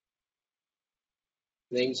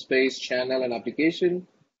namespace, channel, and application.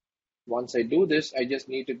 Once I do this, I just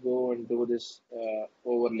need to go and do this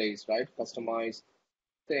overlays, right? Customize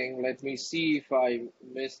thing. Let me see if I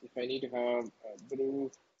missed, if I need to have a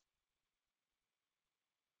brew,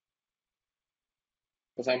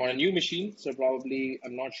 because I'm on a new machine, so probably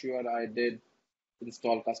I'm not sure I did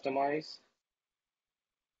install customize.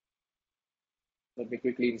 Let me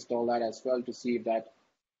quickly install that as well to see if that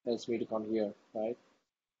helps me to come here, right?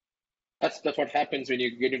 that's what happens when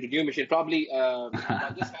you get into new machine. Probably while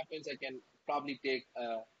this happens, I can probably take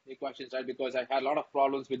the questions, right? Because I had a lot of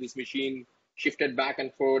problems with this machine, shifted back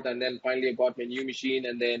and forth, and then finally I got my new machine,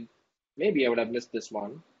 and then maybe I would have missed this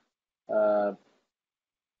one.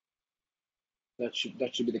 That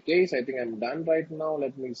should be the case. I think I'm done right now.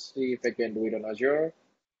 Let me see if I can do it on Azure.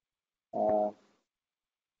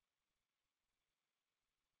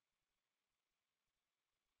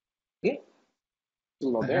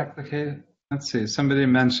 Still not there. Let's see. Somebody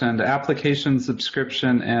mentioned application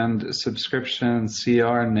subscription and subscription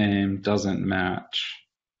CR name doesn't match.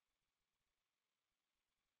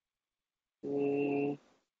 Okay,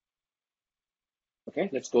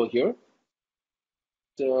 let's go here.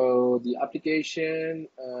 So the application,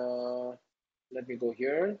 let me go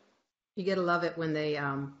here. You gotta love it when the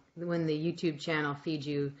YouTube channel feeds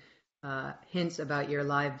you hints about your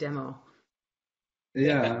live demo.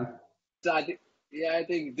 Yeah. So I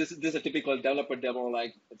think this is a typical developer demo.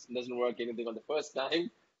 Like it doesn't work anything on the first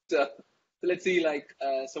time. So let's see. Like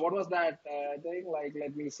so, what was that thing? Like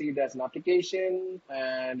let me see. There's an application,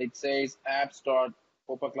 and it says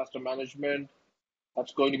apps.open cluster management.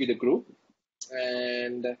 That's going to be the group,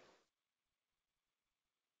 and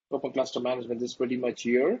open cluster management is pretty much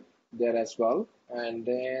here there as well. And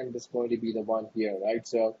then there's going to be the one here, right?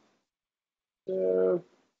 So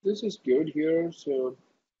this is good here. So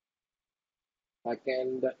I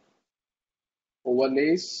can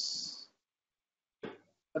overlays.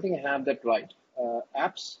 I think I have that right.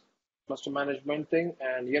 Apps, cluster management thing,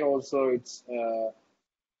 and here also it's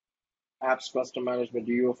apps cluster management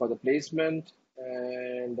view for the placement,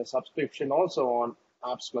 and the subscription also on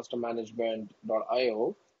apps cluster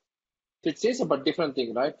management.io. So it says about different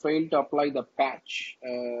thing, right? Failed to apply the patch.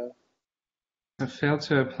 I failed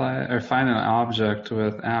to apply or find an object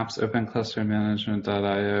with apps open cluster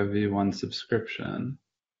management.io v1 subscription.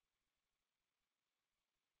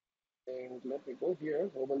 And let me go here.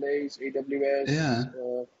 Overlays, AWS. Yeah.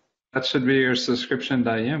 That should be your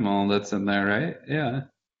subscription.yaml that's in there, right? Yeah.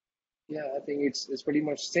 Yeah, I think it's pretty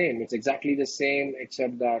much same. It's exactly the same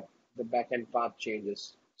except that the backend path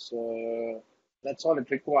changes. So that's all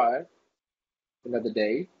it requires. Another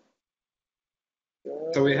day.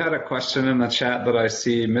 So we had a question in the chat that I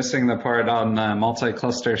see missing the part on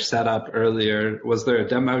multi-cluster setup earlier. Was there a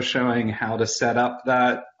demo showing how to set up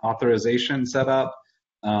that authorization setup?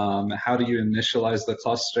 How do you initialize the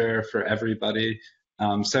cluster for everybody?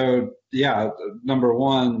 So yeah, number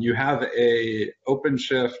one, you have a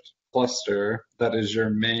OpenShift cluster that is your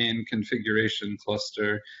main configuration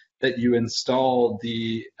cluster that you install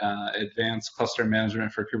the advanced cluster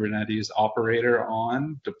management for Kubernetes operator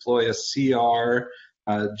on, deploy a CR,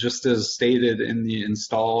 just as stated in the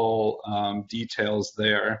install details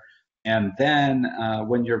there. And then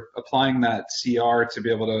when you're applying that CR to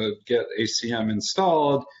be able to get ACM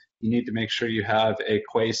installed, you need to make sure you have a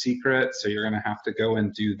Quay secret. So you're going to have to go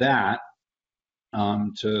and do that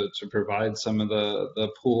to provide some of the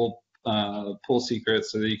pool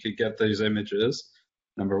secrets so that you could get these images.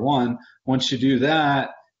 Number one, once you do that,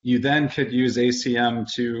 you then could use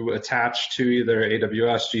ACM to attach to either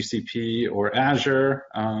AWS, GCP, or Azure,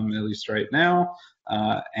 at least right now,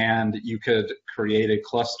 and you could create a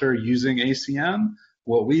cluster using ACM.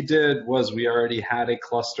 What we did was we already had a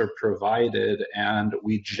cluster provided, and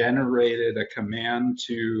we generated a command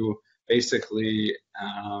to basically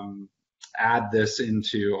add this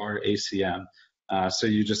into our ACM. So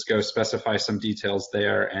you just go specify some details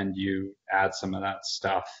there and you add some of that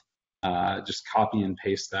stuff. Just copy and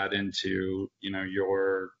paste that into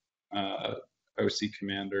your OC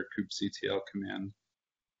command or kubectl command,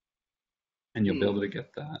 and you'll be able to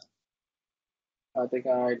get that. I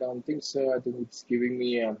don't think so. I think it's giving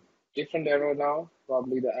me a different error now.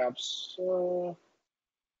 Probably the apps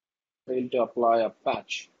failed to apply a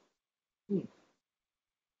patch.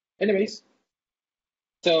 Anyways,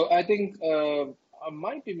 so I think I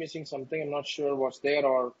might be missing something. I'm not sure what's there,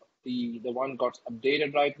 or the one got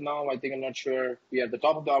updated right now. I think I'm not sure. We are at the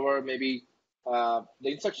top of the hour. Maybe the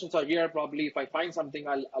instructions are here. Probably if I find something,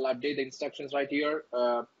 I'll update the instructions right here.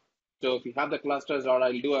 So if you have the clusters, or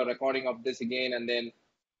I'll do a recording of this again and then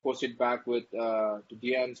post it back with to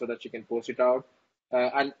Diane so that you can post it out.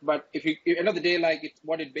 But if end of the day, like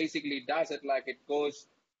what it basically does, it goes,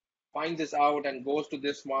 finds this out and goes to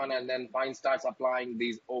this one, and then starts applying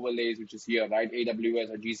these overlays, which is here, right? AWS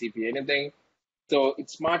or GCP, anything. So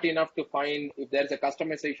it's smart enough to find if there's a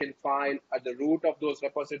customization file at the root of those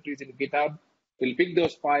repositories in GitHub. We'll pick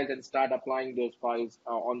those files and start applying those files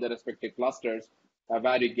on the respective clusters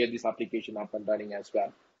where you get this application up and running as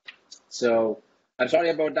well. So I'm sorry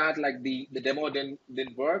about that. Like the demo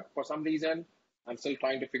didn't work for some reason. I'm still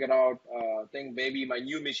trying to figure out. Think maybe my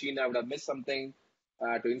new machine I would have missed something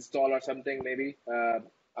to install or something. Maybe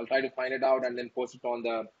I'll try to find it out and then post it on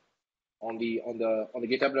the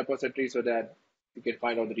GitHub repository so that you can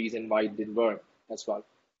find out the reason why it didn't work as well.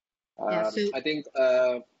 Yeah. So I think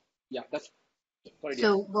yeah, that's sorry, dear.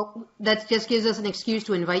 So well, that just gives us an excuse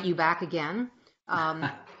to invite you back again. And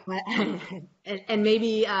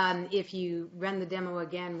maybe if you run the demo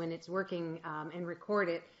again when it's working and record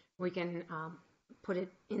it, we can put it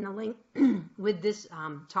in the link with this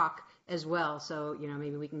talk as well. So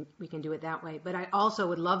maybe we can do it that way. But I also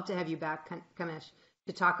would love to have you back, Kamesh,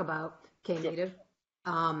 to talk about Knative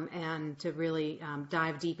and to really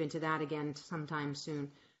dive deep into that again sometime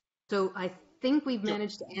soon. So I think we've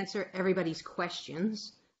managed to answer everybody's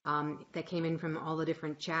questions that came in from all the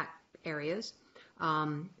different chat areas.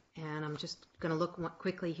 And I'm just going to look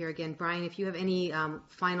quickly here again. Brian, if you have any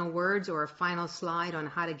final words or a final slide on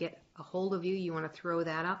how to get a hold of you, you want to throw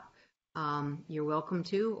that up, you're welcome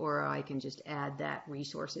to, or I can just add that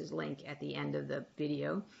resources link at the end of the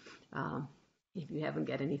video if you haven't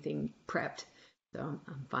got anything prepped. So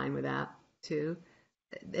I'm fine with that too.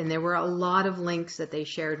 And there were a lot of links that they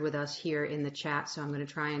shared with us here in the chat, so I'm going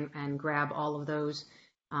to try and grab all of those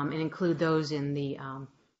and include those in the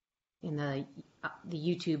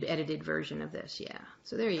YouTube edited version of this. Yeah,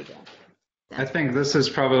 so there you go. I think this is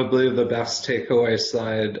probably the best takeaway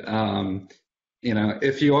slide.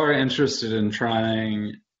 If you are interested in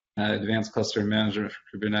trying advanced cluster management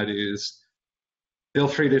for Kubernetes, feel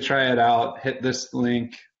free to try it out. Hit this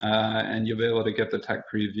link, and you'll be able to get the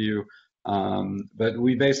tech preview. But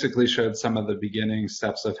we basically showed some of the beginning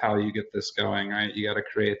steps of how you get this going, right? You got to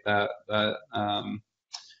create that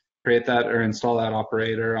or install that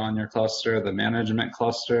operator on your cluster, the management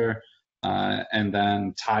cluster, and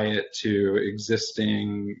then tie it to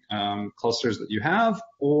existing clusters that you have,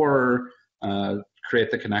 or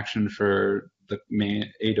create the connection for the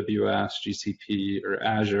main AWS, GCP, or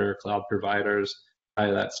Azure cloud providers,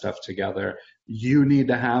 tie that stuff together. You need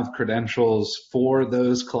to have credentials for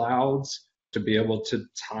those clouds to be able to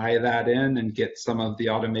tie that in and get some of the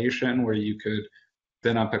automation where you could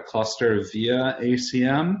spin up a cluster via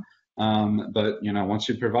ACM. But once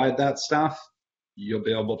you provide that stuff, you'll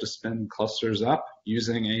be able to spin clusters up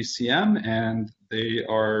using ACM, and they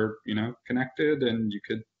are connected, and you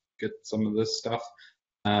could get some of this stuff.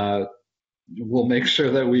 We'll make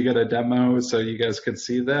sure that we get a demo so you guys could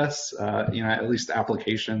see this, at least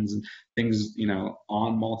applications and things,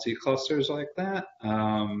 on multi-clusters like that.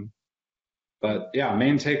 But yeah,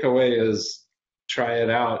 main takeaway is try it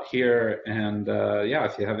out here. And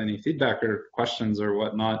if you have any feedback or questions or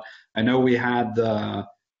whatnot, I know we had the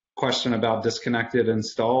question about disconnected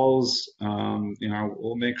installs.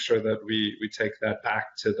 We'll make sure that we take that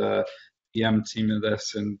back to the PM team of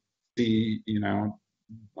this and see,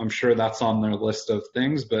 I'm sure that's on their list of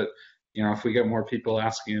things, but if we get more people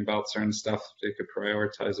asking about certain stuff, they could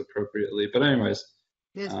prioritize appropriately. But anyways,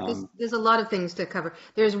 there's a lot of things to cover.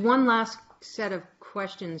 There's one last set of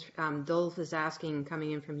questions Dolph is asking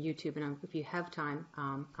coming in from YouTube, and if you have time,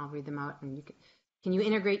 I'll read them out. And can you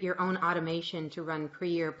integrate your own automation to run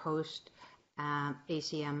pre or post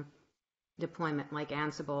ACM deployment, like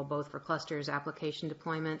Ansible, both for clusters, application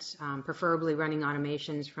deployments, preferably running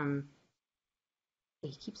automations from,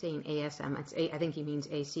 he keeps saying ASM, I think he means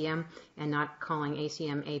ACM, and not calling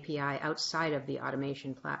ACM API outside of the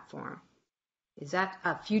automation platform. Is that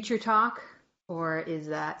a future talk, or is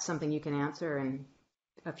that something you can answer in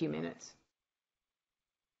a few minutes?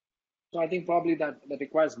 So I think probably that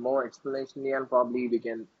requires more explanation, and probably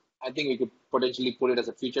I think we could potentially put it as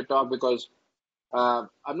a future talk, because I'm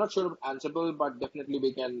not sure of Ansible, but definitely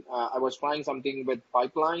we can. I was trying something with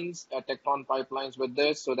pipelines, Tecton pipelines with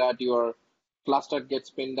this, so that your cluster gets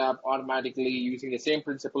spinned up automatically using the same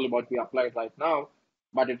principle what we applied right now,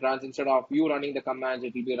 but it runs, instead of you running the commands,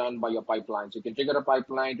 it will be run by your pipelines. You can trigger a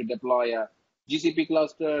pipeline to deploy a GCP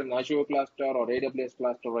cluster, an Azure cluster, or AWS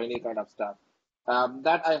cluster, or any kind of stuff.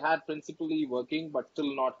 That I had principally working, but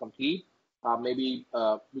still not complete. Maybe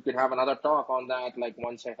we could have another talk on that, like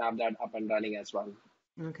once I have that up and running as well.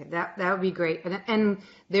 Okay, that would be great. And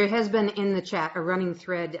there has been in the chat a running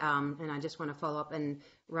thread, and I just want to follow up. And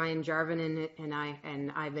Ryan Jarvin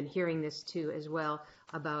and I've been hearing this too as well,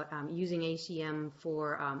 about using ACM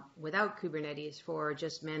for without Kubernetes for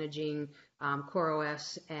just managing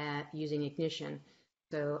CoreOS using Ignition.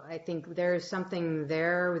 So I think there's something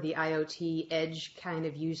there with the IoT edge kind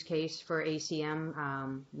of use case for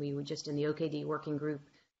ACM. We were just in the OKD working group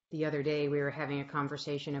the other day. We were having a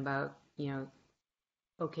conversation about,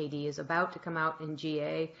 OKD is about to come out in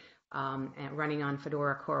GA and running on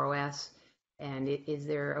Fedora CoreOS. And is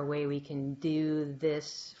there a way we can do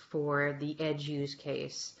this for the edge use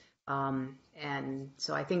case? And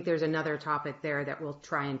so I think there's another topic there that we'll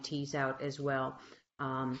try and tease out as well.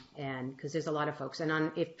 And because there's a lot of folks,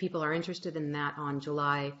 and if people are interested in that, on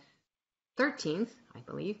July 13th, I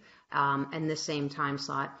believe, and the same time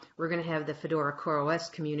slot, we're going to have the Fedora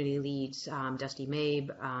CoreOS community leads, Dusty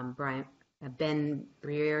Mabe, Ben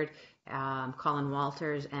Briard, Colin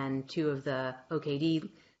Walters, and two of the OKD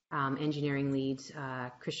engineering leads,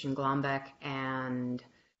 Christian Glombeck and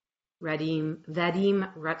Vadim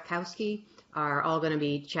Rutkowski, are all going to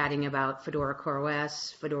be chatting about Fedora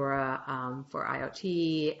CoreOS, Fedora for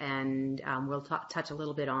IoT, and we'll touch a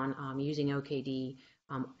little bit on using OKD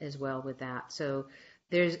as well with that. So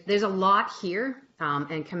there's a lot here,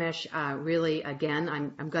 and Kamesh, really, again,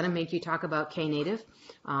 I'm going to make you talk about Knative,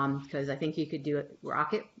 because I think you could do it,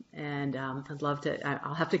 rock it, and I'd love to.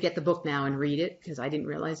 I'll have to get the book now and read it because I didn't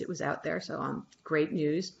realize it was out there. So great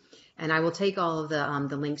news, and I will take all of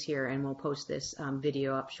the links here and we'll post this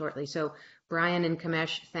video up shortly. So Brian and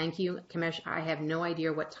Kamesh, thank you. Kamesh, I have no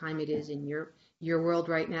idea what time it is in your world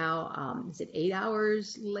right now. Is it 8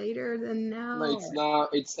 hours later than now? No,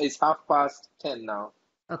 it's 10:30 now.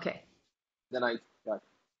 Okay. The night.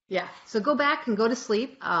 Yeah. So go back and go to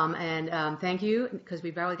sleep. And thank you, because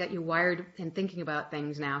we've already got you wired and thinking about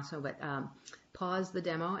things now. So, but pause the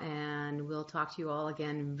demo, and we'll talk to you all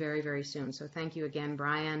again very, very soon. So thank you again,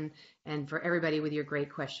 Brian, and for everybody with your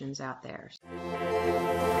great questions out there.